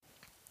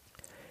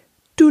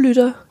Du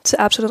lytter til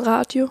Absalon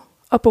Radio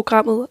og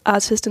programmet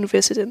Artist in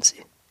Residency.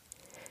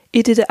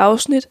 I dette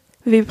afsnit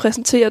vil vi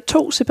præsentere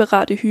 2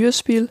 separate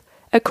hyrespil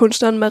af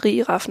kunstneren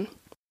Marie Raffen.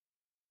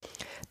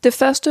 Det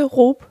første,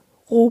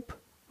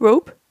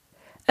 Rope,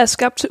 er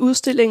skabt til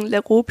udstillingen La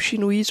Robe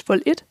Chinoise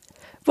Vol 1,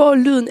 hvor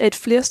lyden af et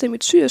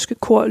flerstemmigt syriske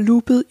kor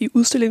loopede i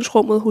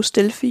udstillingsrummet hos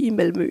Delphi i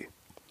Malmø.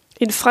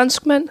 En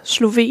franskmand,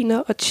 slovener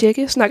og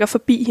tjekke snakker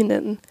forbi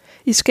hinanden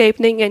i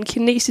skabningen af en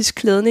kinesisk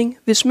klædning,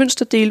 hvis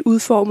mønsterdel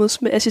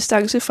udformes med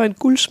assistance fra en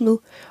guldsmed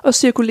og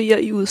cirkulerer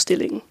i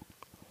udstillingen.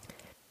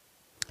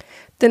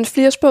 Den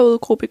flersprogede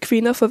gruppe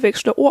kvinder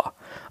forveksler ord,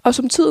 og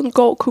som tiden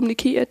går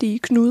kommunikerer de i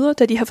knuder,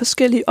 da de har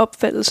forskellige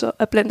opfattelser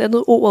af blandt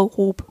andet ordet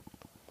robe.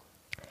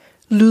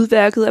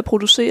 Lydværket er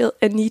produceret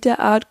af Nida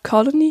Art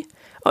Colony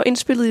og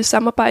indspillet i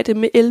samarbejde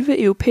med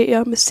 11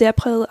 europæere med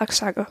særprægede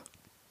accenter.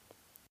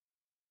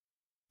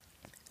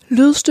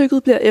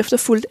 Lydstykket bliver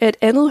efterfulgt af et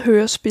andet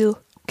hørespil,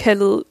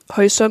 kaldet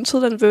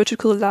Horizontal and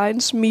Vertical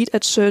Lines Meet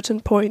at Certain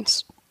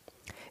Points.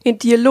 En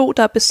dialog,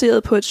 der er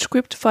baseret på et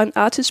script fra en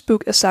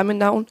artistbook af samme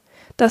navn,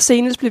 der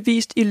senest blev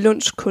vist i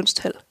Lunds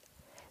Kunsthal.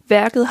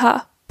 Værket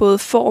har, både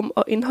form-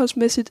 og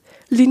indholdsmæssigt,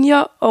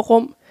 linjer og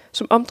rum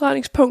som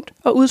omdrejningspunkt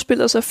og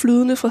udspiller sig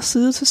flydende fra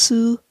side til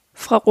side,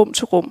 fra rum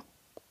til rum.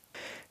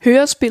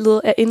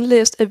 Hørespillet er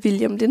indlæst af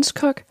William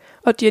Linskog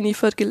og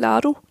Jennifer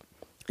Gellardo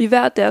i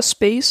hver deres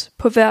space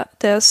på hver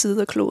deres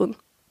side af kloden.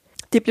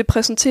 Det blev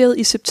præsenteret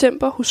i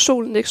september hos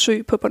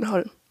Solnæksø på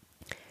Bornholm.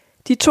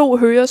 De 2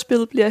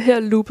 hørespil bliver her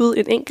loopet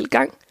en enkelt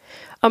gang,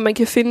 og man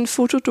kan finde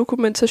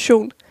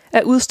fotodokumentation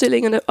af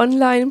udstillingerne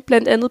online,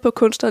 blandt andet på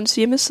kunstnerens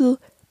hjemmeside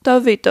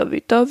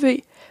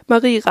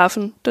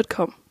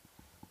www.marieraffen.com.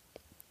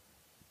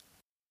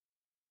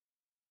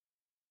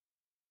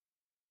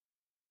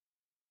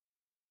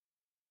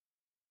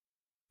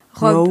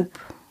 Robe.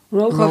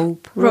 La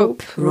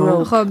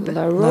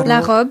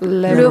robe,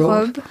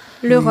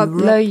 le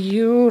robe, la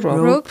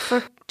Europe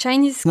for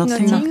Chinese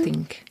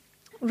nothing.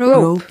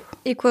 Rope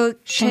equal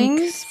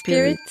change,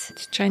 spirit,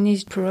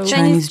 Chinese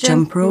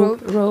jump rope,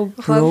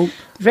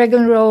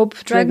 dragon rope,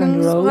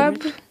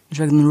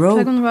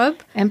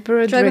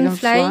 emperor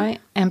dragonfly,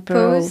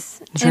 emperor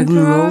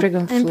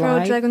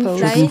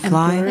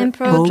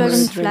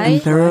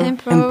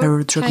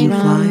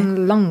dragonfly,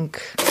 long.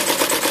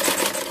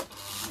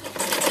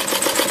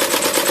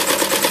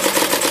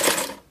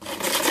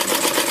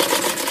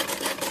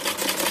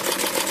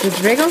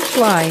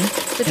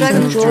 The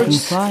dragon's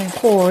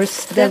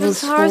horse,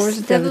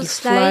 devil's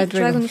fly,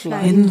 dragonfly.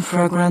 Hidden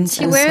fragrance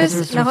She and wears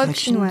scattered la robe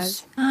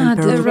reflections. chinoise.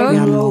 The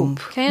robe.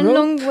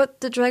 Qianlong,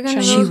 what the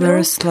dragon She robe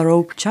wears la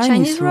robe,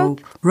 Chinese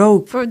robe.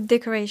 for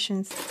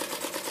decorations.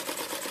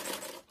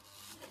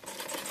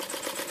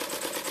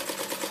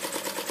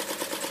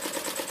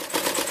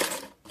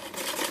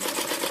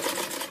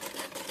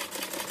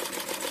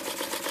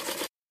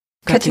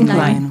 Cutting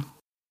line.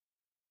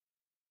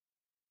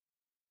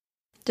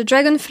 The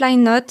dragonfly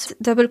knot,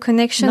 double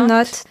connection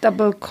knot,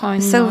 double coin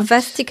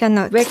Salvastica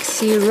knot.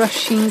 Vexy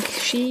rushing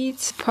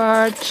sheets,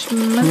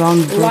 parchment,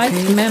 Round light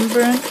brocade,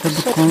 membrane, double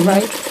soft coin,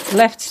 right,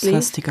 left sleeve,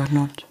 Swastika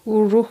knot.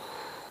 uruh,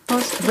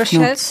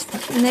 Chest,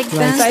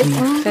 neckband, side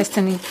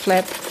fastening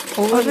flap,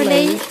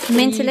 overlay,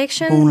 main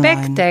selection, Bone back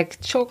line. tag,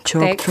 choke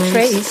Choke tag, trace,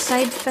 trace,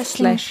 side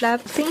fastening slash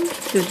flap, thing,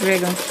 the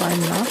dragonfly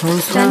knot,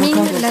 Horse jamming,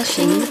 knot,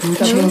 lashing,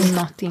 double nose,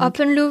 knotting,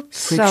 open loop,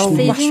 Friction.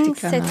 saving,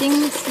 Swastika setting,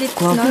 slip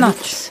Glove knot,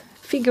 knots,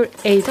 figure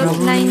 8, top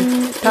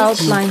line,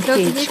 taut line clove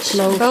cage, hitch,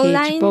 clove bow hitch,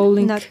 line,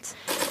 bowling, knot,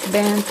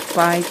 band,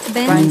 bite,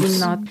 bend, binding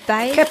knot,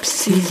 bite,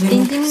 capsizing,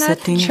 binding knot,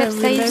 setting,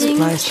 capsizing,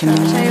 splicing knot,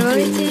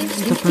 chirality,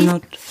 stopper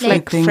knot,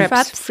 flag, flipping,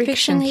 fraps,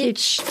 friction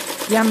hitch,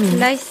 yamming,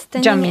 lice,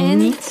 standing jamming,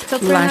 end,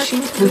 stopper lashing,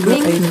 knot, figure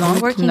link, 8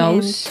 knot, working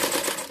nose,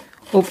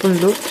 open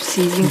loop,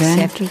 seizing, Bend,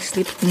 setting,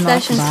 slip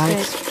knot, slash and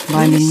bite, spread,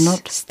 binding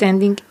knot,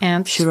 standing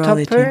and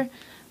chirality, stopper,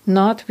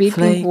 knot, whipping,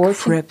 flake, working,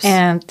 frips.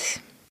 and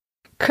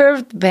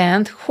curved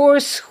band,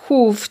 horse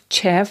hoof,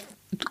 chaff,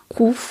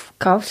 hoof,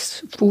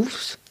 calves,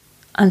 hoofs,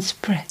 and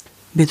spread.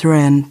 bitter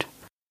end.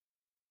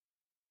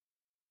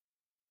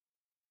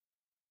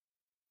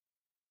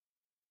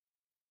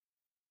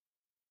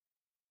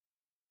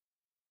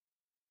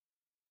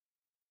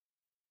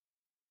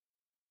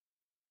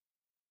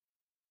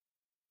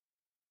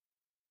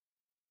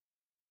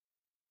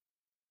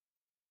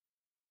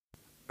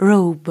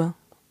 Robe.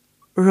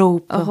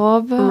 Robe. La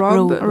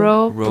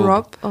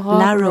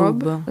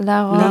robe.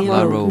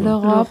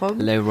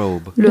 Le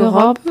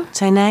robe.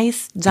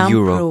 Chinese jump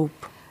rope.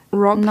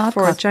 Rope Not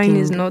for cutting.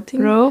 Chinese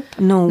knotting. Rope.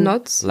 No.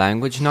 Knots.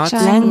 Language knots.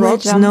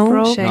 Language Rope.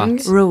 no. Shang.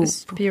 Rope.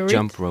 Spirit.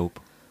 Jump rope.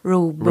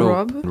 Rope.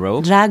 Rope.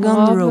 Rope.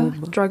 Dragon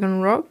rope.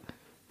 Dragon rope.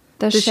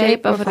 The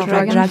shape of a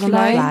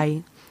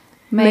dragonfly.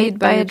 Made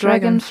by a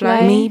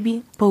dragonfly.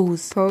 Maybe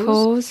pose.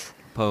 Pose.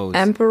 Pose.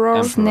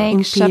 Emperor. Snake.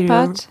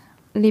 Imperial. Shepherd.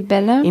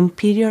 Libelle.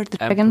 Imperial.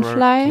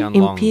 Dragonfly.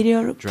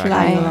 Imperial. Dragon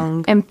Fly.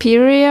 long.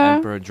 Imperial.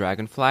 Emperor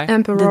dragonfly.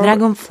 Emperor. The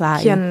dragonfly.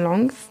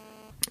 Qianlong. St.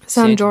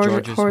 Saint George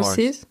George's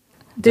horses. horse.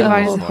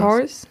 Divine Devil's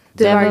horse.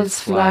 Devil's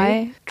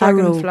fly.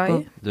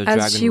 Dragonfly. The As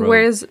dragon she robe.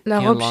 wears la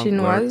Qian robe Long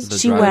chinoise. the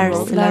She dragon wears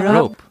robe. la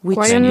robe, which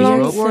Qian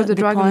Long bears wore the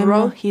dragon poem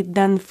robe.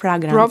 hidden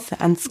fragrance Robe,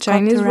 and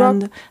Chinese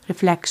Scotland robe.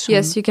 reflection.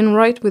 Yes, you can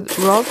write with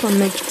rope and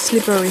make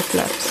slippery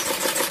flaps.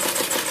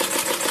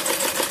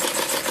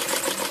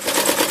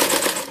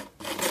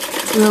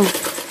 Rope,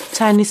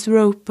 Chinese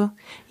rope.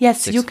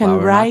 Yes, 6 you can flower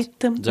write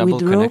knot, double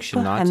with rope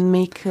connection knot. and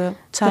make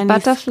Chinese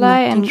butterfly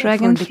and knotting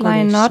for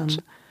dragonfly knot.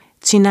 decoration.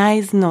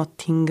 Chinese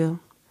knotting.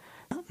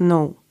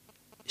 No.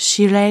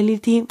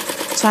 Shirality,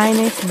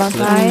 Chinese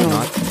butterfly Slip knot.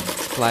 knot.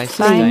 Splice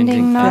Binding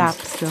standing knot. knot.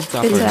 Wraps.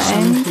 Stopper Bitter knot.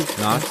 end.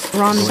 Knots.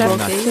 Round Going knot.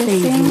 knot.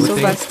 Saving. So Whipping.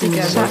 fast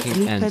together.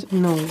 Working end. Lipped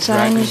no.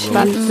 Chinese Dragon rope.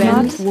 button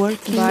knot.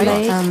 Working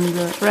Blade.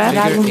 and Wrap.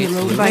 dragon Figure eight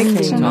rope loop.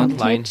 Binding. saving. Top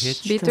line Hitch.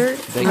 hitch. Bitter.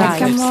 Big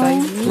Right. hitch.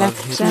 Whack-a-mole. Love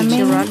hitch.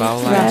 Jamming. Bow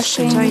line.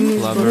 Flashing.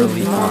 Chinese Clover rope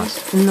leaf knot.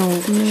 knot.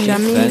 No.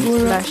 Chamois, Bend.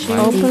 flashing,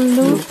 Open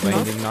loop.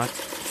 Binding knot.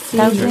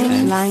 Seating, Center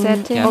end. line,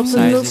 Setting.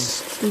 Capsizing.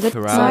 Slip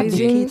Corral. knot.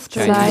 Sizing,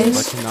 Chinese Size.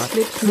 button knot.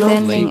 Slip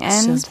Bending Blades.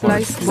 end.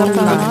 Splice, Stopper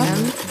stopper knot.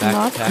 end. Back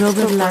Knot. tack.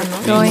 Rubber Stopper line,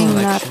 knot. Going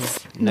Main nuts. selection.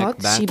 Neck Knots.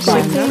 back. She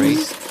Side bends.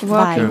 trace.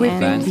 Walking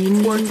Whipping. end.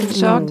 Bean,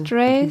 Chalk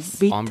trace.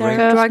 bitter, Ombre.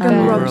 Dragon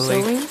Band. rope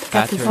Overlay. sewing.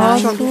 Pattern.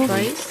 Horse Chocolate hoof.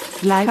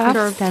 trace. light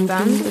Curved standing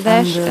band.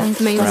 Dash and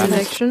and Main strap.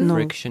 selection. no.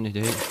 Friction.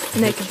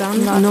 Neck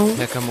band. Knot. No.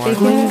 Heckamore.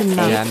 Figure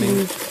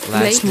Jamming. Blade.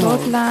 Last Small.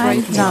 Outline.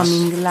 Right knot.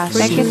 Jamming,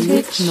 lashing,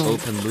 Package. no.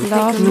 Open loop.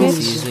 Love hitch.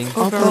 Seizing.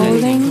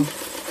 Bowling.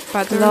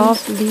 Patterns.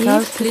 Love leaf.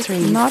 Curved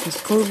trace, knot.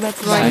 curved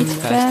Side band,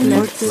 fastening.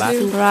 bend. Flap.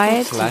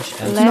 Right. Slash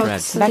and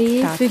Left spread.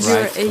 sleeve. Back Figure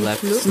Right, 8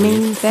 left loop. sleeve.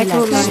 main Back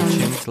selection,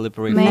 Catching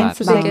slippery Main flaps.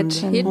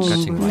 selection. Hitch.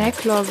 Cutting line.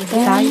 Neck love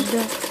Bend.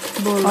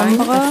 hitch. Bowline.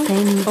 Ombre.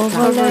 same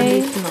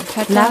Overlay.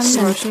 lash Pattern.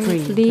 and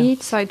spread,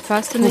 Pleat. Side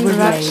fastening. Overlay.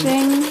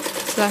 Ruching.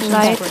 Slash and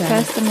Light spread.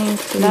 fastening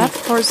flap.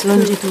 Horse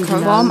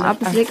Longitudinal. Warm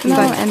up signal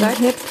Back, and back.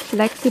 hip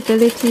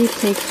flexibility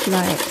take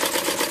flight.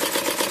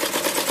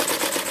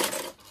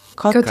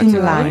 cutting Cutting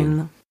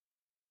line,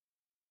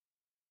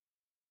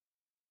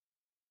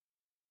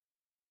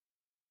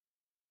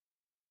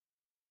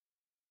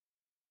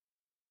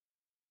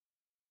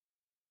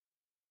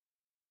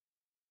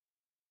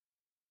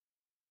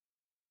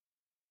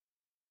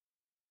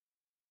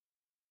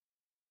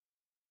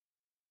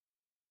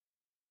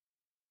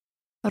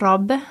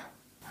 Robe.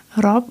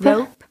 Robe.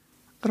 Rope.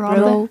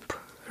 Robe.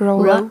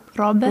 Rope.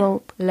 Robe.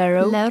 Rope. La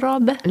rope. La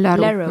robe. La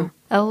La robe. rope.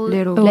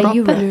 Le robe. La Robe.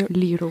 Europe.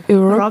 L'Europe.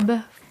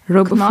 Robe.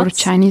 Robe for Knots.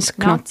 Chinese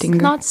knotting.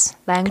 Knots.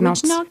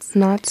 Language Knots. knots.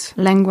 Knots.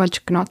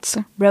 Language knots.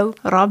 Rope.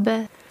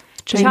 Robe.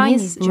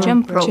 Chinese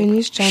jump rope.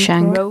 Chinese jump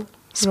Shank. rope.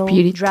 Rope.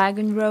 Spirit.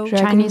 Dragon rope.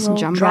 Chinese rope.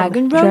 jump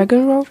Dragon rope. rope.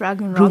 Dragon rope.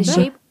 Dragon Rope. rope. The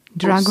shape.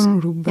 Dragon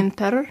robe.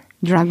 Emperor.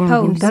 Dragon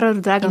Pose. robe. Emperor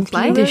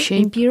dragonfly. The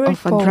shape Imperial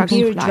of a pose.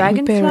 dragonfly.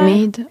 Dragonfly.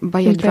 Made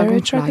by a Imperial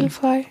dragonfly.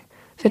 dragonfly.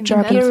 The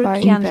Imperial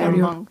dragonfly. Qian Imperial.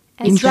 Long.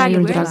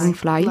 Imperial Dragonfly.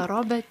 dragonfly. La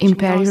robe.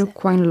 Imperial Chinese.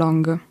 Queen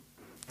Long.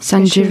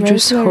 St. She George's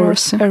wears a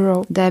horse. A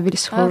robe.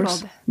 Devil's A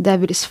horse. robe.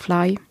 Devil's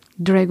fly.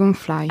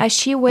 Dragonfly. As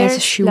she wears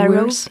As she la robe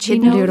wears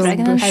chino, the robe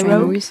dragon, a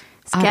robe, chinoise,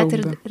 a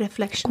scattered robe.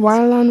 reflections.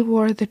 Guanlan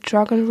wore the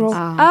dragon robe.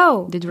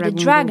 Oh, the the dragon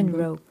dragon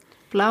robe. robe.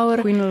 Flower.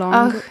 Queen Long.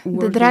 Ugh,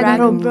 wore the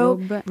dragon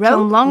robe.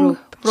 Qian Long Rope.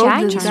 robe.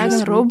 Chinese The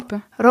dragon rope.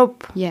 robe.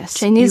 Rope. Yes,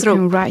 Chinese you rope.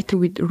 can write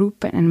with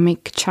rope and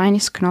make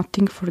Chinese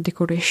knotting for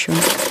decoration.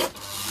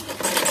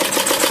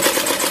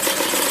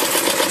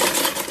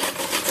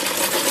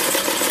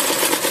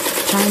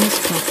 Chinese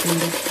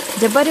knotting.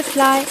 The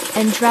butterfly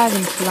and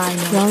dragonfly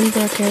knot. Round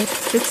bracket.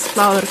 6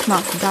 flower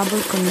knot.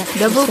 Double connection.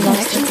 Double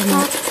connection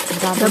knot.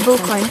 Double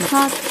coin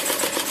knot.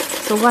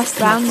 So what's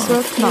Round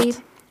brocade.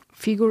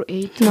 Figure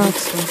 8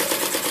 Knots.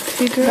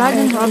 Figure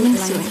Dragon eight. robin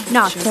sewing.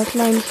 Knot.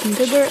 Flatline hitch.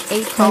 Figure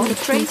 8 color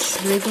trace.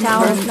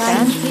 Tower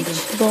line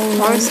hitch. Bow line.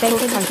 Horseback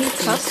hitch.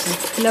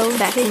 Close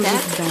back,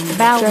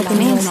 Bow Dragon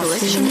line knot.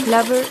 selection.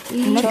 Clover.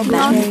 Neck Double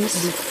band.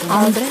 trace.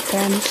 Ombre.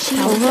 Band.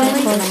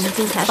 Overlay. Horse.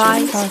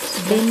 Spice.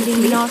 Horse.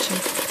 Bending knot.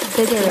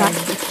 Bitter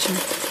end.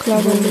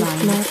 Clover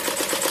leaf knot.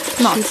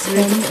 Knots. Sheep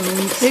bend.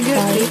 Figure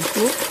Spike. 8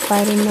 loop.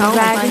 Spider knot.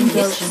 Dragon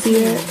hitch.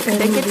 Spear and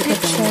Bigot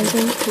hitch.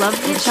 capsizing. Club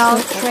hitch.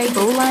 Child tray.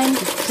 Bowline.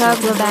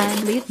 Cover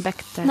band.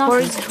 back tap.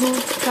 Horse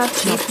hoof. Cut.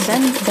 Sheep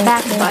bend.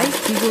 Back bite.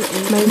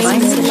 Main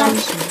Main selection.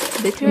 selection.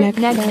 Bitter Neck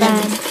neck band.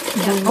 band.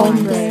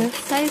 Ombre.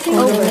 Sizing.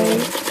 Overlay. Overlay.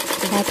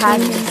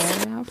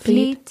 Pattern.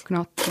 Pleat.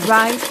 Knot.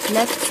 Right,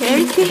 left,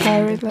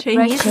 Parrot.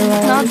 Chinese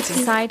Parrot. knot,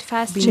 side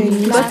fast,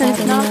 Chinese button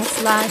pattern knot, knot.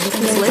 slash,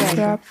 slip,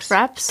 Traps.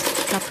 fraps,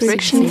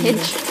 friction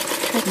hitch,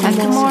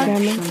 hackamore,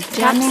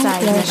 jamming,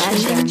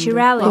 flashing,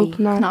 chirality, Oak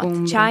knot. knot,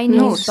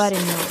 Chinese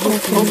button knot,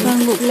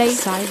 open loop,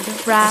 lace,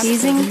 wrap,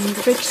 seizing,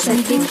 friction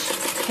hitch,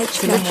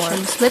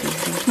 hackamore,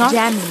 slip, knot,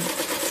 jamming,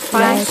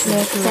 Right, spice,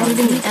 left,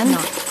 sending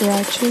end,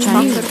 Ratchet.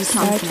 Chinese Side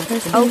knot,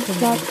 fast.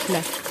 open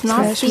Flap.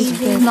 knot, Slash,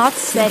 seizing, spread. knot,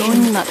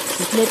 setting, knot,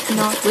 slip,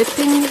 knot,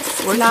 whipping,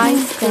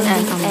 slice,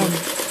 and end.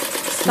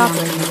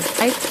 Stopper,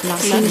 right,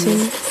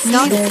 Seizing.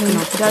 knot,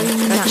 Setting.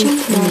 going, knot,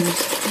 Cheek knot.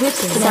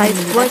 whipping, side,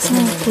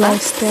 working,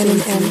 Plus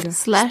standing end.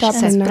 slash, Stop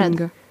and and spread.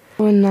 knot.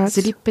 One knot.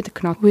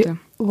 Slipped knot.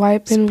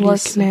 Wiping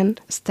Splice. working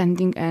end.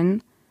 Standing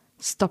end.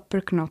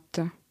 Stopper knot.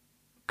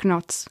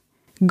 Knots.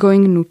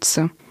 Going nuts.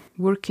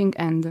 Working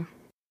end.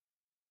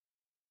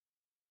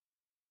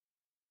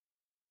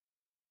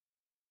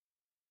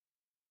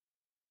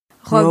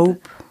 Robe.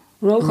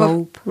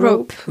 Rope.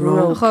 Rope.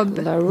 Robe.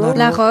 La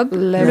La robe.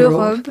 Le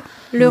robe.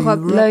 Le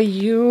robe. La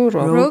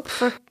Europe. Rope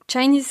for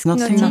Chinese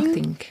Nothing.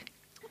 knotting.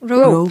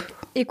 Rope Rope.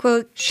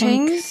 equal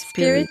chain,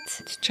 spirit.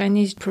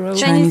 Chinese rope.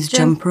 Chinese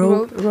jump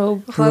rope.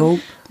 Rope.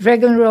 Rope.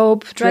 Dragon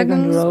rope.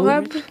 Dragon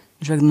robe.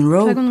 Dragon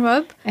rope. Dragon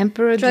robe.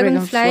 Emperor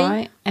Dragonfly.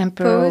 dragonfly.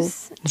 Emperor.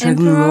 Pose.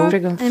 Dragon Emperor. robe.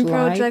 Dragonfly.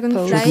 Emperor Pose.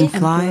 dragonfly.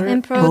 Dragonfly.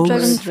 Emperor Pose.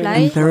 dragonfly.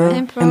 Emperor.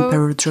 Emperor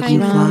Emperor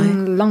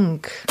dragonfly.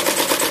 Long.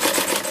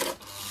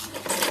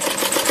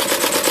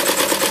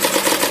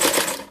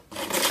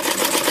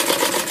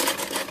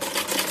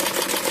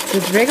 The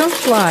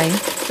dragonfly.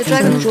 The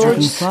Emperor dragon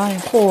dragonfly.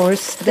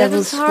 Horse.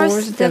 Devil's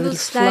horse,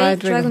 devil's fly,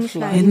 dragonfly.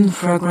 dragonfly. Hidden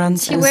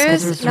fragrance She and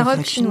wears feathers la robe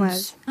reflections.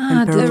 chinoise.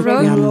 Emperor the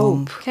robe. Yan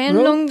Long. Can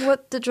Robe. long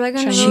what the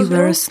dragon Chinese She robe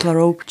wears la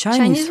robe.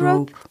 Chinese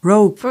robe? robe.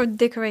 Robe. for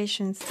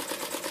decorations.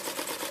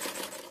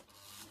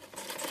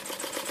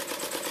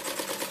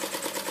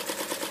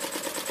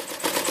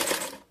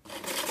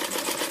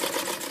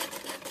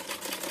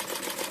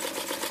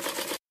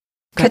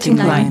 Cutting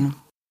line. line.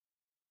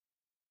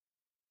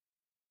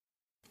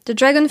 The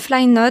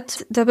dragonfly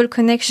knot, double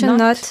connection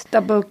knot,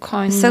 Double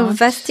coin knot.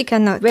 Salvastica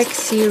knot.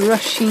 Waxy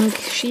rushing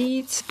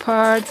sheets,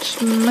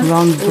 parchment,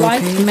 Round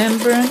light brocade,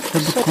 membrane, double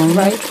soft coin,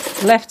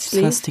 right, left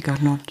sleeve, Swastika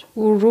knot.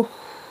 uruch,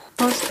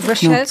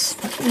 Chest,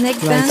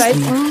 neckband, Right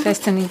sleeve.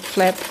 fastening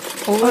flap,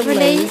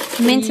 overlay,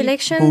 main free,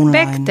 selection, Bone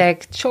back line.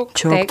 tag, choke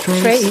Choke tag,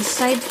 trace. trace,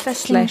 side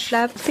fastening slash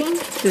flap, thing,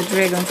 the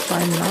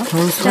dragonfly knot,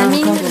 Horse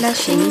jamming, knot.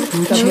 lashing,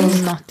 Routine. double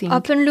nose, knotting,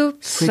 open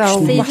loop,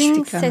 Friction.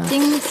 saving, Swastika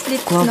setting,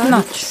 slip Glove knot,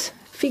 knots,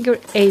 figure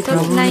 8,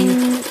 top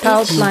line,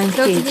 Taut line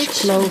clove hitch,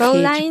 hitch, low bow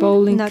hitch, line,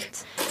 bowling,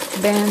 knot,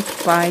 band,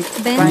 bite,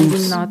 bend,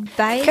 binding knot,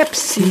 bite,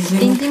 capsizing,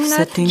 binding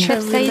knot, setting,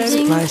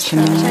 capsizing, splicing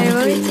knot,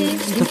 chirality,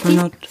 stopper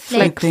knot,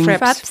 flag, flipping,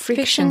 fraps,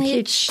 friction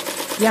hitch,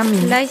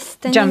 yamming, lice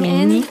standing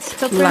Jamini, end,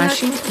 stopper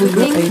lashing, knot,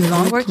 figure looping, 8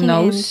 knot, working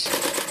nose,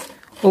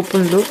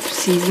 open loop,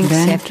 seizing,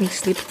 Bend, setting,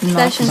 slip,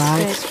 Slash knot, and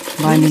bite,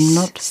 spread. binding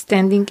knot,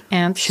 standing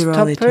and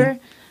Chirality. stopper,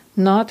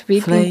 knot,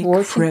 whipping, Flake,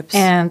 working, frips.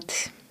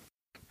 and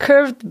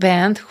curved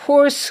band,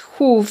 horse,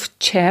 hoof,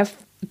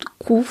 chaff,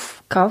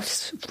 hoof,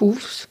 calves,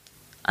 hoofs,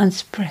 and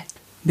spread.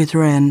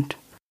 bitter end.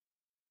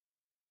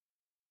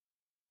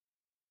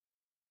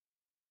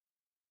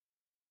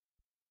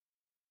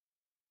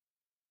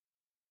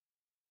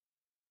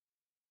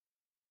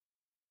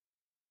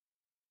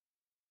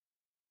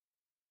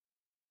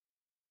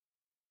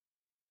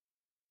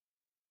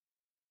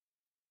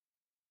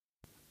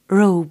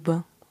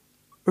 Robe.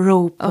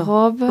 Rope.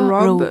 Robe,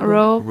 Robe.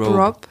 robe,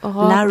 Robe.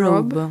 La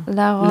robe.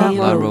 la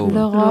La robe, robe.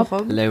 le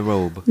robe, Les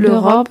robes. le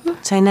robe,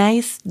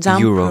 Chinese jump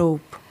Euro.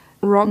 rope.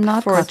 Rope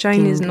Knot. for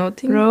Chinese Cutting.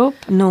 knotting. rope,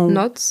 No.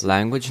 Knots.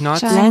 Language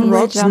knots.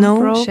 Language jump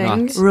no. rope,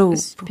 Sheng. Rope.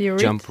 Spirit.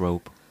 Jump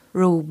rope.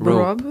 Robe.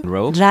 Rope. Robe.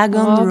 Rope.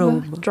 Dragon Robe.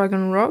 robe.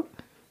 Dragon rope.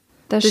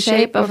 the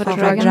shape of a Of a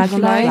dragonfly,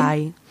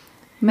 dragonfly.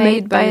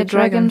 made by a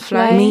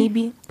dragonfly,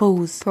 Maybe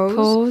pose. Pose.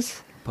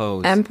 pose,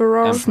 Pose.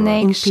 Emperor. Emperor.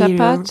 snake,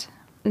 Imperial. shepherd,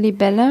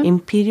 libelle,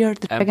 Imperior.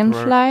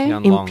 dragonfly,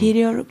 Qianlong.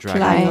 Imperior.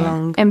 Dragonfly.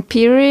 Qianlong.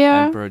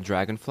 imperial, Emperor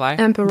dragonfly.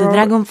 Emperor. The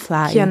dragonfly.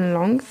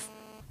 Qianlong.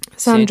 St.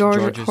 Saint George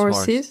George's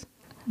horses. horse.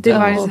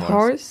 Devil's Devil's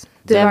horse.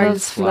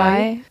 devil's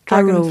fly,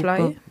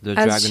 Dragonfly. The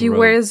As dragon she robe.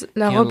 wears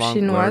la robe Qianlong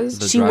chinoise.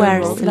 the She dragon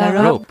wears robe. la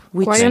robe,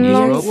 which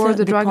Qianlong gives wore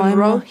the dragon poem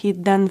robe.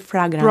 hidden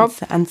fragrance Robe.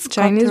 and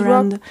Chinese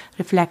Scotland robe.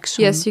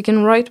 reflection. Yes, you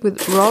can write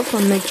with rope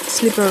and make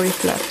slippery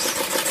flaps.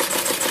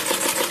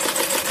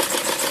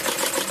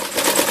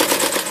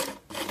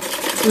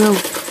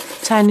 Rope.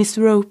 Chinese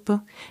rope.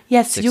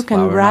 Yes, Six you can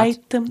flower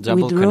write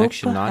double with rope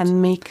connection knot.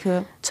 and make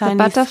Chinese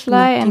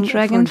butterfly and knotting for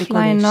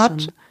dragonfly knot.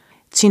 decoration.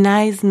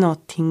 Chinese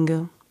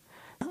knotting.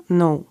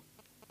 No.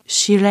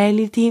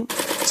 Shirality.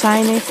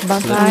 Chinese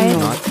butterfly Slip knot.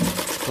 knot.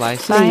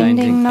 Splice Binding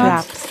standing knot.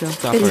 knot. Wraps.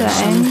 Stopper bitter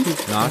knot. end,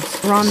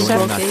 Knots. Round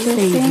Going brocade. knots.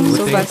 Saving.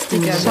 Whipping.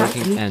 Swastika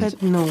Working end.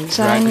 Lipped nose.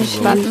 Chinese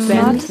Dragon button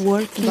rope. knot,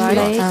 Working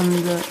Blade,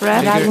 and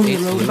wrap, dragon Figure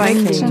eight rope. loop.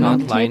 Binding knot,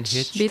 Knot line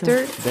hitch, hitch.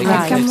 Bitter. Big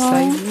Right.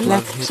 whack-a-mole,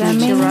 Glove hitch.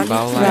 jamming,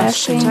 Bow line.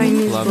 flashing,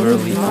 Chinese Clover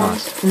rope leaf knot.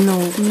 knot.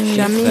 No.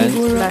 Jamming, Bend.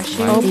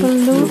 flashing,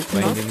 open loop,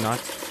 Binding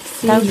knot.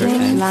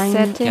 seizing, end. Line.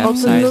 setting,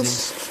 Capsizing.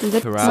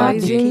 slip knot, Chirality.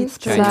 Sizing,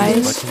 Chinese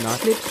size, button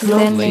knot. slip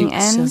bending Blade.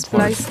 end,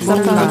 Splice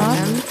stopper knot,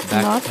 knot,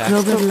 Back knot, tack.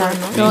 Clover Stopper line.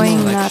 knot. Going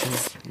Main nuts.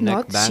 selection.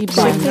 Neck Knots. back. She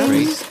Side bends.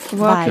 trace.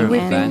 working Curve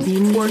end, bend.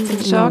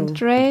 jog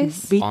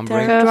trace,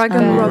 Ombre. Dragon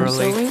bend. rope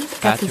Overlay. sewing.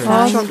 Pattern.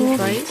 Horse Chocolate hoof,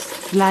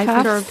 trace. Life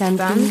Curved standing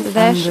band.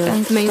 dash and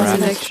and Main strap,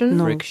 selection.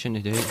 no. Friction.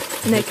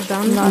 Neck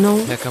band. knot, No.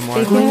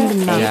 Heckamore. figure,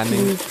 Going nuts.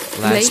 Jamming.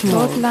 Blade Last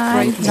knot. short line,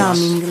 Right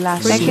Jamming,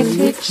 lashing, Bracket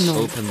hitch. no.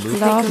 Open loop.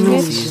 glove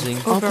Nose. hitch, Seizing.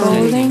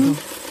 bowling,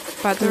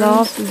 Patterns.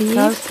 glove leaf,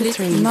 Calf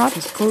trace, knot,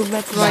 curved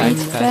Side line,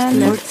 fast.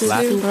 bend,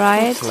 Flap.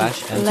 right,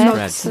 Slash and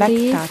left spread.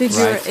 sleeve, Back Figure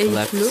Right, 8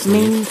 left loop. sleeve.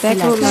 main Back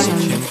selection,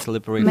 Catching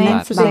slippery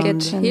main flaps. selection,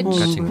 Baguette hitch.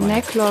 Cutting line.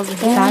 neck, Glove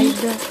Side,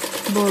 head.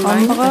 Bow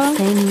line. ombre,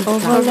 same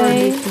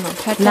overlay, Overlay knot.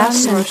 pattern,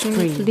 lash and Rushing.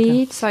 spread,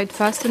 lead, Side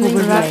fastening.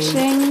 Overlay.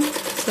 rushing,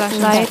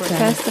 Flight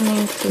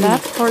fastening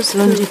flap.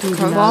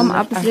 Longitudinal. Warm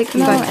up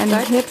signal and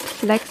hip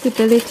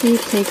flexibility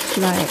take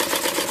flight.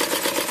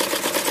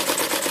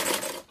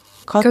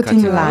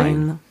 Cutting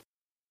line.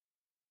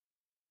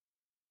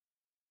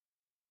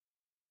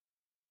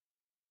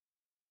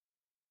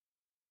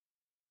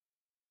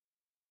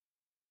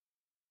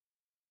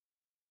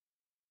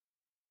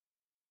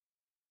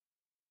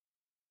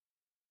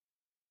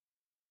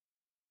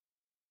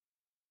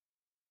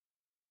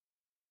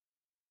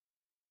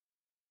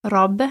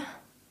 Robe.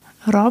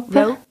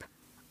 Rope.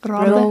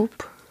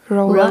 Rope.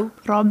 Rope.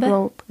 Rope. Robe.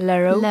 Rope. La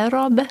robe. La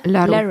robe.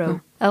 La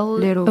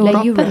Le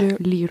robe. robe.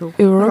 Liro.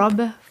 Europe.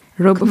 Robe.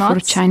 Robe for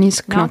Knots.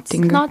 Chinese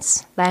knotting.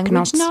 Knots. Language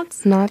Knots.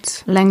 knots.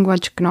 Nuts.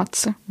 Language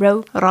knots.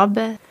 Rope.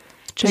 Robe.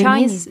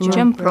 Chinese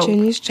jump rope.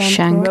 Chinese jump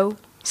Shank. rope.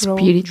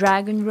 Spirit.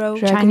 Dragon rope.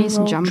 Chinese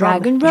rope. jump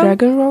Dragon rope. rope.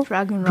 Dragon rope.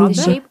 Dragon rope. The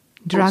shape.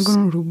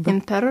 Dragon rube.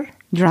 Emperor.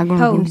 Dragon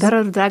Pose. rube.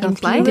 Emperor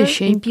dragonfly. The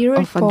shape Imperial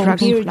of a pose.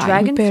 dragonfly.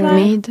 Dragonfly.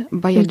 Made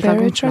by a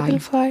Imperial dragonfly.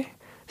 dragonfly.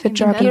 The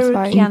Imperial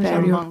dragonfly.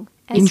 Qianlong.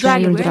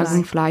 Imperial Dragonfly.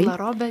 dragonfly. La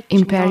robe.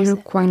 Imperial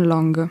Chinese. coin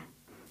long.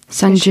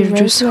 San She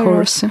Giorgio's wears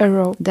horse. a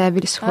robe.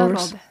 Devil's A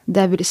horse. robe.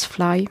 Devil's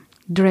fly.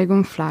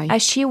 Dragonfly.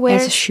 As she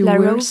wears As she la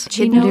robe, wears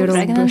Chino, the robe,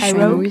 pregnant, she a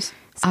robe, wears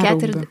a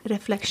scattered robe.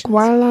 reflections.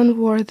 Guanlan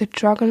wore the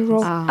dragon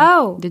robe.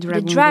 Oh, the the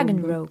dragon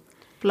dragon robe. robe.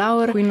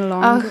 Flower. Queen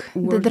Long Ugh,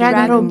 wore the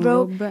dragon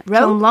robe. robe.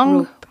 Long Rope.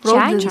 robe. The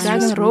Chinese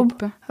dragon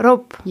robe. rope.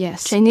 Rope.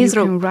 Yes, Chinese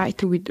you rope. can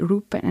write with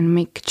rope and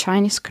make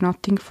Chinese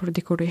knotting for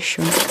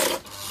decoration.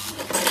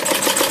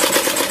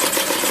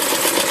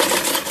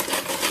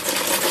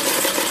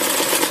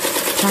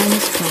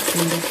 Chinese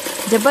knotting.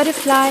 The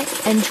butterfly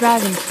and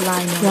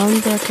dragonfly knot.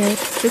 Round bracket.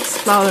 6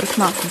 flower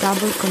knot.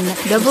 Double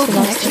connection. Double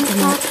connection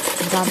knot.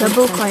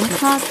 Double coin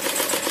knot.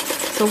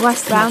 So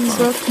what's Round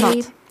brook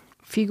knot.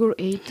 Figure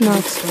 8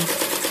 Knots.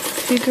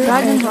 Figure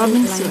Dragon eight.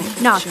 robin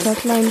sewing. Knot.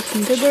 Flatline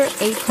hitch. Figure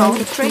 8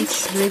 Hand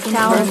trace. Dragon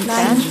Tower rope line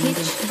band.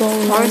 hitch. Bow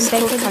line.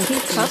 Horseback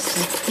hitch.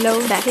 Low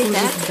back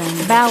back.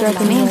 band. Bow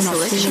Dragon main rope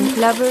selection. sewing.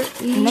 Clover.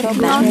 Neck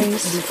Double band.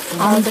 trace.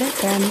 Ombre.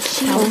 Band.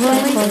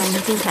 Overlay.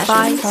 Horse.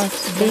 Bites.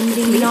 Cuffs.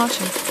 Bending knot.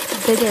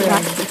 Bitter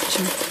Rack end.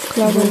 picture.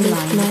 Clover Bow leaf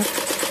line. knot.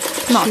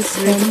 Knots.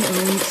 Sheep band.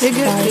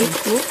 Figure Bite.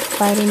 8 whoop.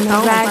 Fighting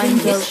Dragon knot.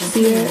 hitch.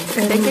 Spear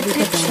and Bigot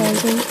hitch.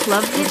 chasing.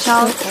 Club hitch.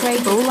 Child tray.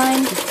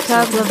 Bowline.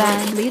 Cover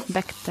band. Lead.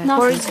 Backpack.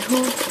 Horse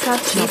hoop.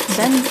 Cut. Sheep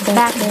bend.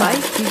 Back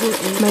bite.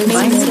 Main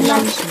Main selection.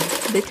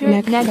 selection. Bitter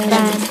Neck neck band.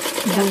 band.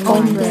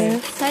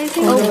 Ombre.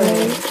 Sizing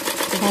Overlay. overlay.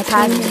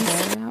 Pattern.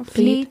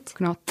 Pleat.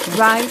 Knot.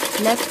 Right,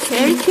 left,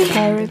 charity,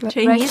 Parallel.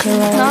 Chinese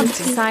Parallel. knot,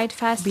 side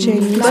fast,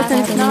 Chinese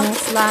button pattern knot, knot.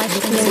 slash,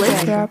 Slip.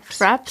 slip, Straps.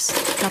 fraps,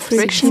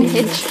 friction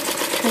hitch,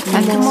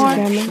 hackamore,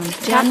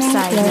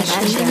 jamming,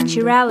 flashing,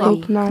 chirality,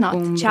 Rope knot.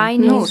 knot,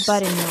 Chinese Nose.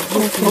 button knot,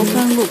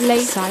 open loop,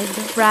 lace, Side.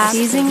 wrap,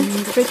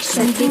 seizing,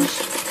 friction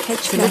hitch,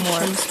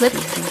 hackamore,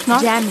 slip,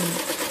 knot,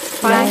 jamming,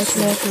 Right, splash,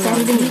 left,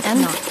 sending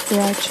end,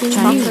 Ratchet.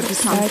 Chinese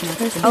Side knot.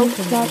 first.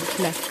 Open.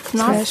 Flap.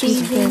 knot, Slash,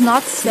 seizing, slip.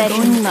 knot,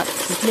 setting, knot,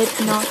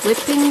 slip, knot,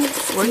 whipping,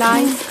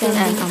 slice,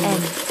 and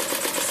end.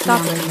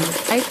 Stopping,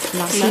 right,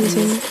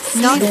 Seizing.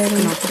 knot,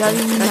 Setting.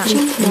 going,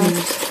 Touching. touching, Knot.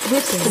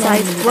 whipping,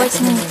 side,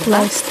 worsening,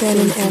 Plus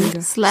standing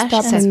end. slash,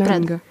 Stop and and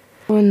spread. knot.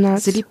 One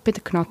knot.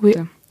 Slipped knot.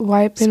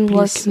 Wiping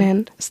Splice. working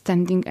end.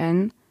 Standing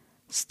N.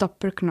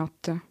 Stopper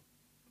knot.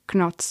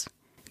 Knots.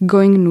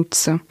 Going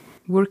nuts.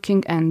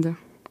 Working end.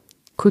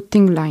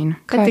 Cutting line.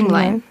 Cutting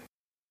line.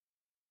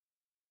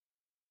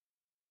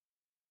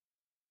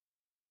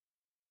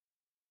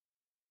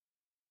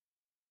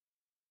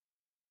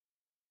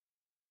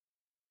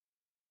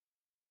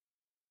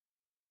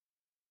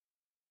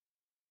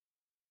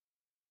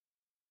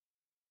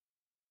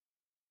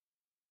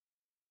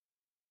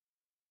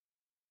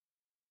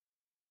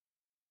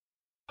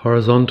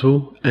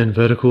 Horizontal and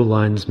vertical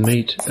lines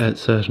meet at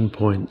certain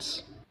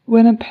points.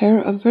 When a pair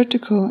of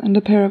vertical and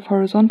a pair of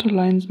horizontal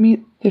lines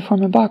meet, they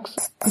form a box,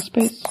 a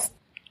space.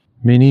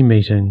 Many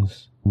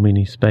meetings,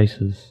 many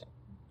spaces.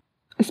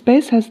 A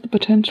space has the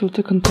potential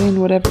to contain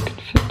whatever can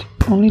fit,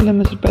 only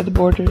limited by the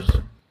borders.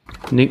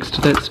 Next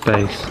to that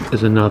space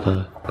is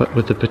another, but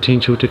with the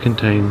potential to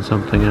contain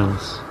something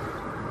else.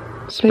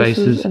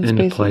 Spaces and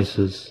spaces.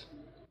 places.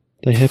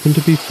 They happen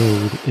to be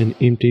filled and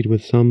emptied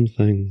with some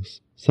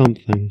things,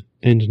 something,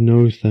 and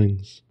no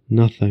things,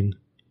 nothing.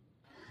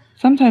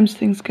 Sometimes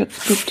things get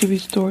split to be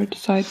stored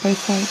side by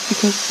side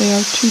because they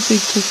are too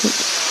big to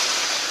fit.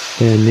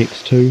 They are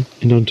next to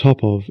and on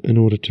top of in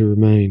order to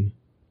remain.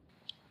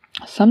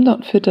 Some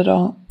don't fit at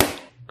all.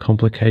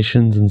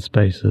 Complications in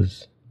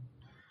spaces.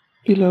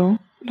 Below,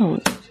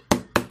 lowest.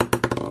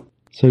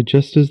 So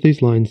just as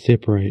these lines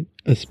separate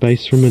a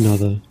space from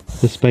another,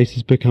 the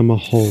spaces become a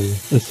whole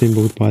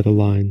assembled by the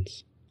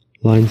lines.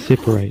 Lines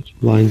separate,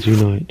 lines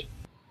unite.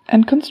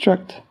 And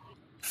construct.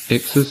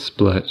 X is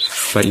split,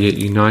 but yet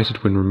united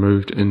when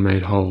removed and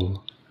made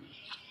whole.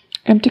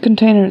 Empty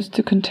containers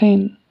to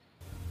contain.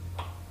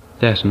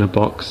 That in a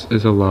box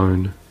is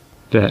alone.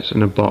 That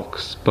in a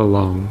box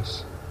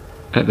belongs.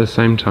 At the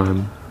same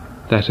time,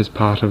 that is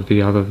part of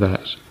the other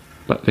that,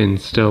 but then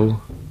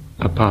still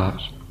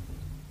apart.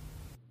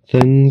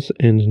 Things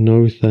and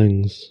no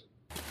things.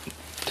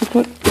 To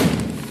put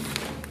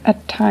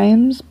at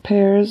times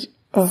pairs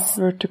of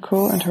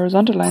vertical and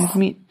horizontal lines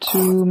meet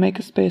to make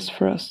a space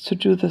for us to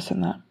do this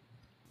and that.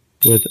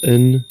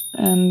 Within,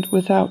 And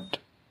without.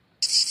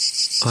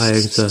 I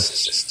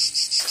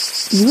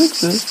exist. You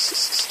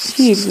exist.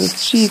 He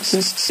exists. She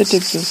exists. It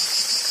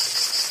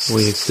exists.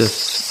 We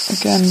exist.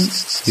 Again.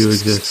 You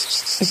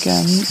exist.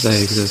 Again.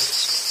 They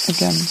exist.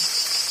 Again.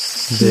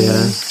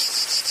 There.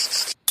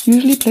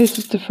 Usually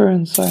places differ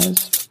in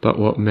size. But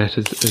what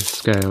matters is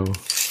scale.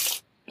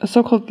 A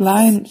so-called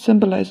line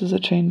symbolizes a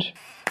change.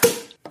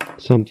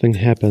 Something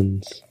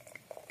happens.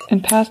 In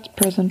past,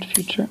 present,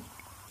 future.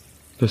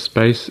 The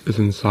space is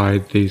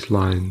inside these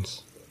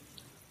lines.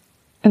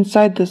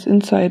 Inside this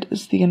inside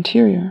is the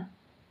interior.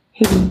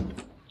 Hidden.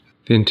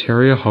 The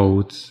interior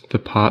holds the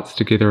parts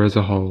together as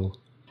a whole.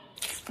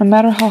 No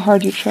matter how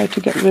hard you try to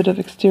get rid of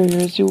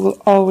exteriors, you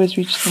will always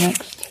reach the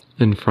next.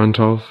 In front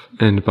of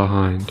and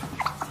behind.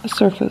 A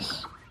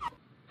surface.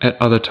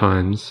 At other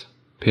times,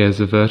 pairs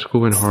of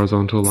vertical and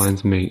horizontal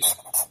lines meet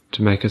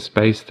to make a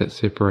space that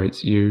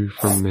separates you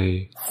from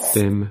me,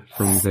 them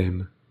from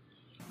them.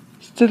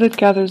 Still it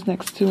gathers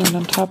next to and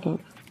on top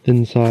of.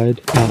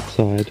 Inside,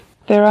 outside.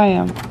 There I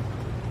am.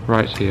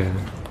 Right here.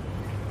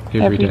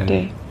 Every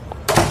day.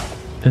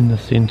 In the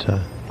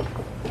center.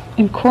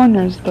 In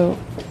corners, though.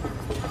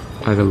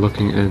 Either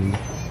looking in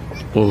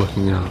or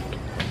looking out.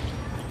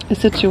 A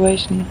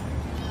situation.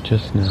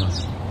 Just now.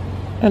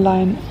 A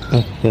line.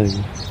 A thing.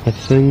 A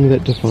thing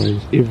that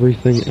defines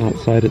everything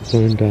outside its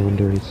own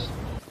boundaries.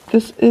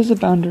 This is a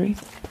boundary.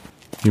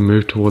 You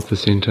move toward the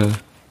center.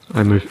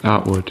 I move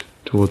outward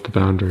toward the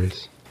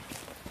boundaries.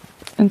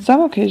 In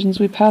some occasions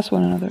we pass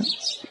one another.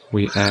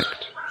 We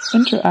act.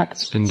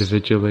 Interact.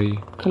 Individually.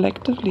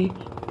 Collectively.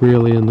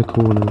 Really in the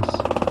corners.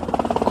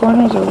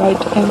 Corners are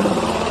right angles.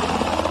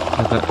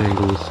 Other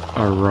angles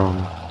are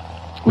wrong.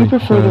 We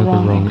prefer the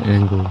wrong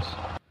angles.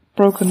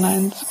 Broken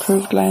lines,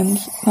 curved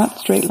lines, not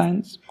straight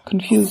lines.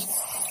 Confused.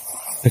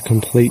 A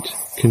complete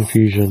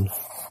confusion.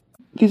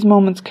 These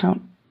moments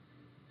count.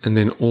 And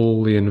then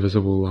all the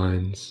invisible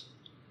lines.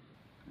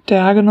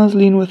 Diagonals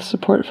lean with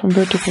support from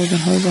verticals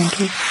and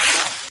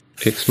horizontals.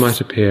 X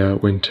might appear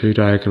when two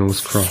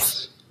diagonals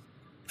cross.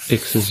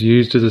 X is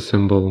used as a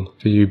symbol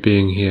for you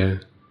being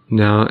here,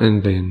 now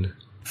and then.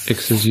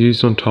 X is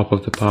used on top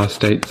of the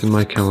past dates in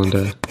my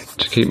calendar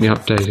to keep me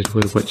updated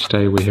with which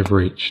day we have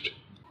reached.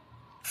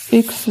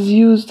 X is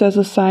used as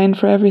a sign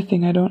for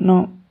everything I don't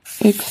know.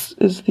 X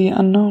is the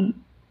unknown.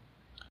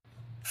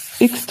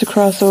 X to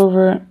cross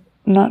over,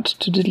 not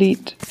to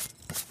delete.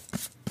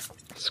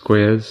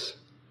 Squares.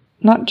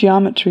 Not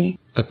geometry.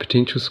 A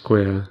potential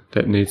square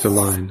that needs a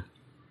line.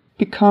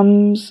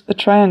 Becomes a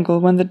triangle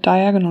when the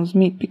diagonals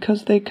meet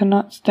because they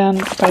cannot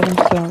stand by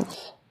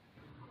themselves.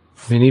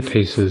 Many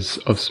pieces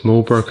of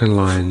small broken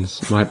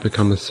lines might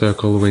become a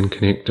circle when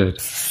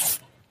connected.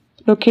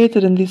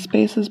 Located in these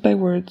spaces by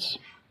words.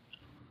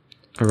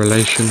 A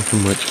relation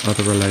from which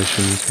other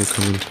relations will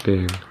come into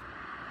being.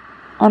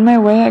 On my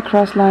way I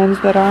cross lines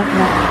that aren't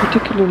not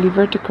particularly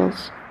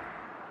verticals.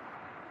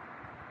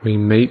 We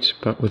meet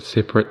but with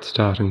separate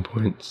starting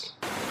points.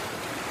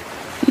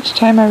 Each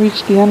time I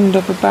reach the end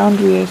of a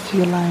boundary I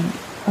see a line,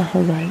 a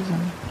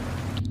horizon.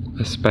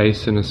 A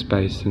space in a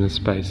space in a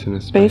space in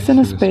a Space space in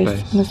a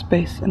space in a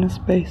space in a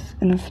space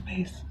in a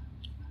space.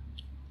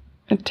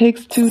 It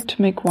takes two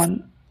to make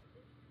one.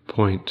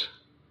 Point.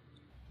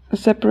 A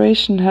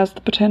separation has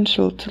the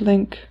potential to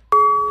link.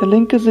 A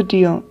link is a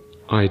deal.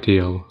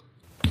 Ideal.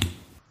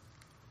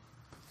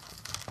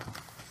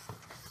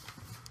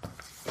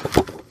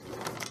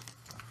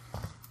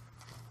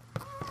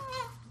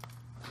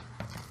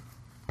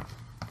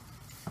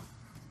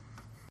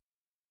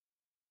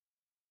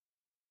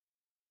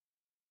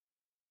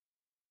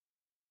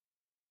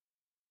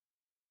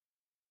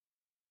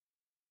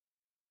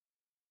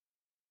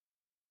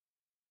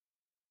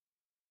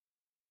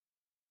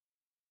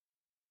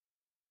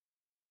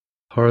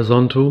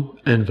 Horizontal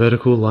and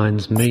vertical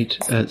lines meet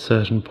at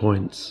certain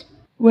points.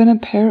 When a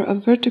pair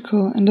of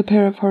vertical and a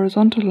pair of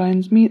horizontal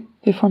lines meet,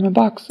 they form a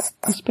box,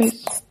 a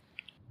space.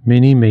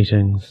 Many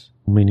meetings,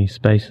 many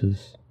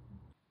spaces.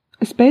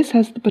 A space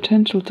has the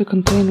potential to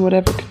contain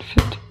whatever can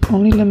fit,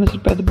 only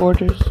limited by the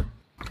borders.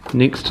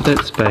 Next to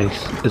that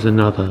space is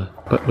another,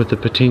 but with the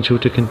potential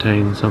to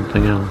contain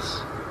something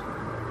else.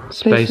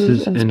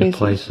 Spaces and spaces.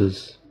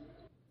 places.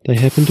 They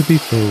happen to be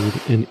filled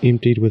and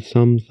emptied with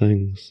some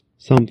things,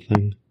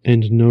 something,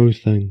 and no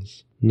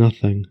things,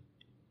 nothing.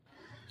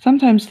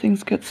 Sometimes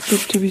things get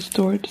split to be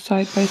stored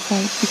side by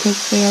side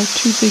because they are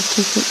too big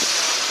to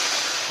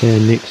fit. They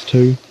are next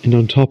to and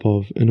on top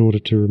of in order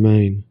to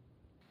remain.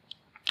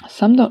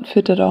 Some don't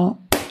fit at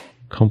all.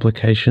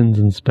 Complications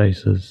in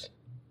spaces.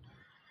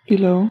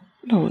 Below,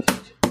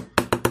 lowest.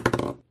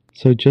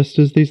 So just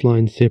as these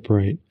lines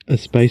separate a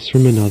space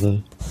from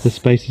another, the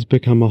spaces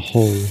become a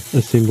whole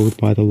assembled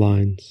by the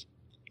lines.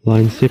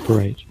 Lines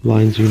separate,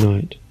 lines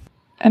unite.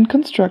 And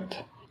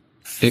construct.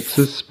 X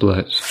is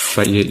split,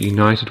 but yet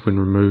united when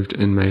removed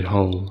and made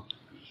whole.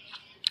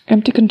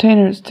 Empty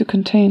containers to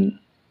contain.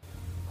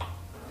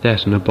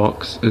 That in a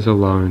box is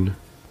alone.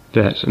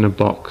 That in a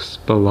box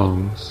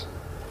belongs.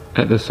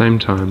 At the same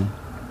time,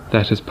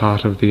 that is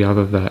part of the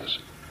other that,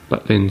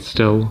 but then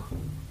still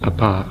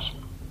apart.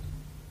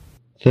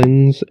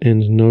 Things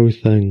and no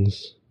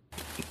things.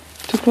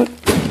 To put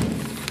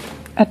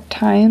at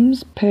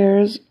times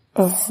pairs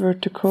of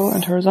vertical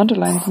and horizontal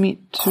lines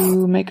meet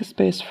to make a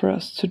space for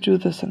us to do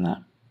this and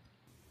that.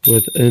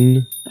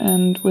 Within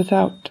And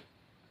without.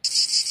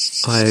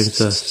 I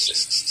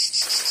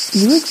exist.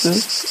 You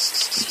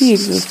exist. He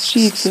exists.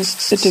 She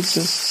exists. It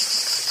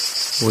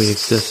exists. We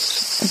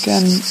exist.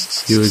 Again.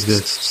 You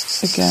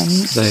exist. Again.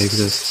 They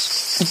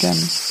exist. Again.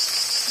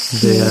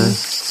 There.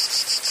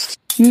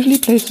 Usually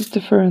places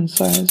differ in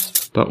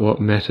size. But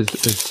what matters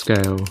is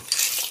scale.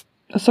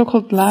 A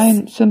so-called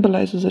line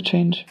symbolizes a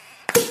change.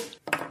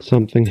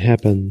 Something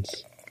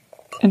happens.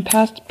 In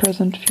past,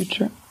 present,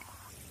 future.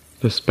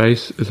 The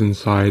space is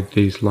inside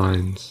these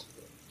lines.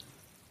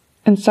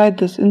 Inside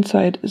this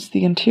inside is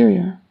the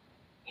interior.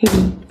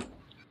 Hidden.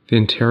 The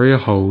interior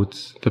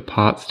holds the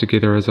parts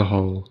together as a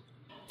whole.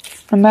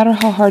 No matter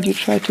how hard you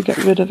try to get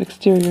rid of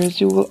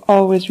exteriors, you will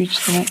always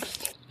reach the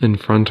next. In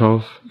front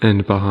of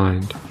and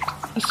behind.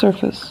 A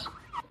surface.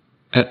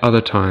 At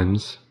other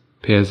times,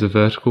 pairs of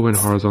vertical and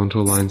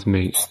horizontal lines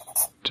meet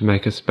to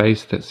make a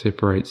space that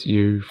separates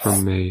you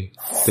from me,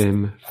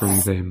 them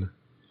from them.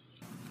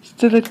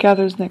 Still it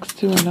gathers next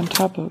to and on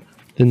top of.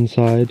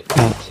 Inside,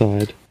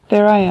 outside.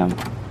 There I am.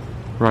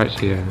 Right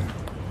here.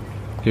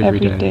 Every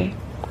day.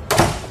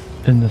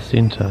 In the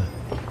center.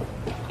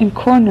 In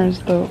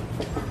corners, though.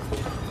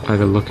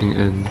 Either looking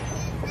in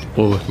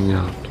or looking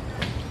out.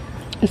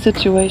 A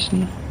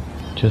situation.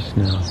 Just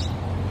now.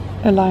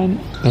 A line.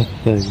 A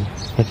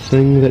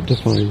thing that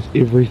defines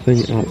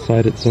everything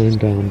outside its own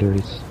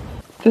boundaries.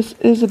 This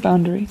is a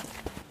boundary.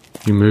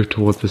 You move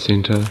toward the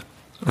center,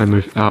 I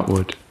move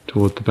outward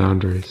toward the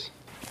boundaries.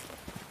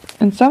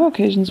 In some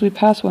occasions we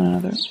pass one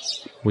another.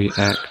 We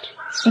act.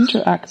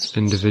 Interact.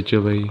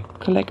 Individually.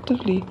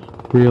 Collectively.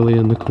 Really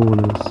in the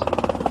corners.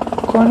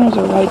 Corners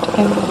are right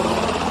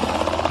angles.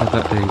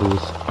 Other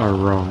angles are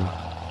wrong.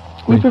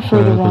 We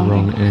prefer the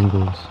wrong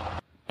angles.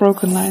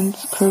 Broken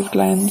lines, curved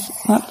lines,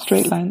 not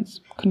straight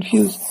lines.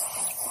 Confused.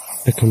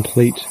 A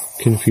complete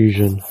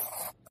confusion.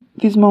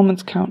 These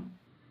moments count.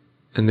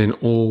 And then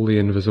all the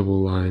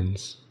invisible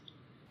lines.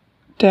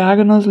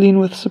 Diagonals lean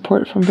with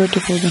support from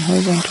verticals and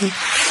horizontals.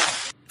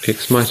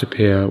 X might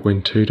appear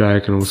when two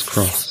diagonals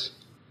cross.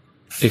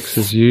 X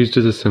is used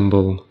as a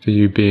symbol for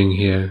you being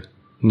here,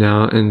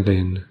 now and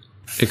then.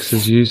 X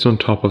is used on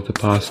top of the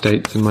past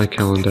dates in my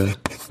calendar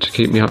to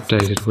keep me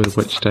updated with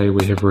which day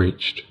we have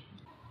reached.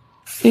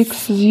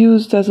 X is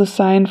used as a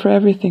sign for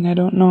everything I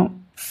don't know.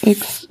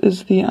 X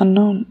is the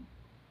unknown.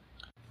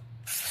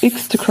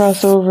 X to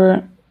cross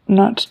over,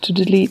 not to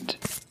delete.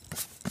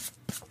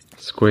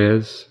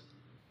 Squares.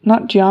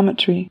 Not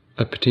geometry.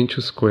 A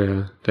potential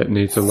square that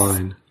needs a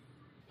line.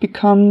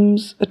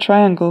 Becomes a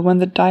triangle when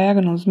the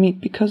diagonals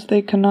meet because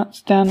they cannot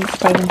stand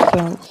by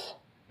themselves.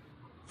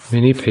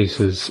 Many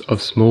pieces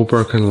of small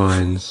broken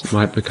lines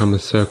might become a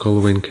circle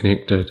when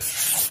connected.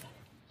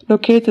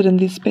 Located in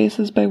these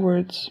spaces by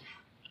words.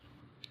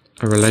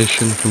 A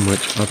relation from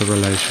which other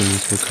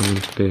relations will come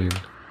into being.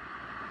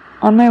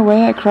 On my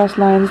way I cross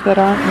lines that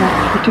aren't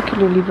not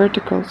particularly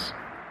verticals.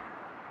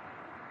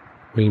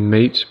 We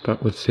meet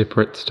but with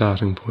separate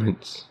starting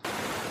points.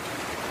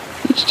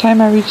 Each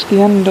time I reach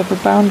the end of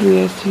a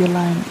boundary I see a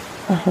line,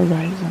 a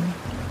horizon.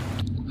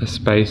 A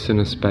space in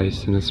a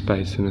space in a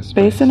space in a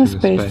space. Space in a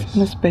space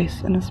in a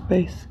space in a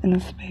space in a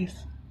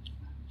space.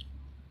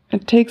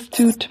 It takes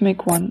two to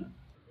make one.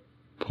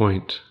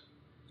 Point.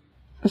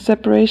 A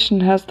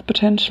separation has the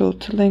potential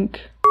to link.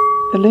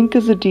 A link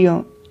is a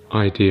deal.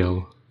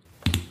 Ideal.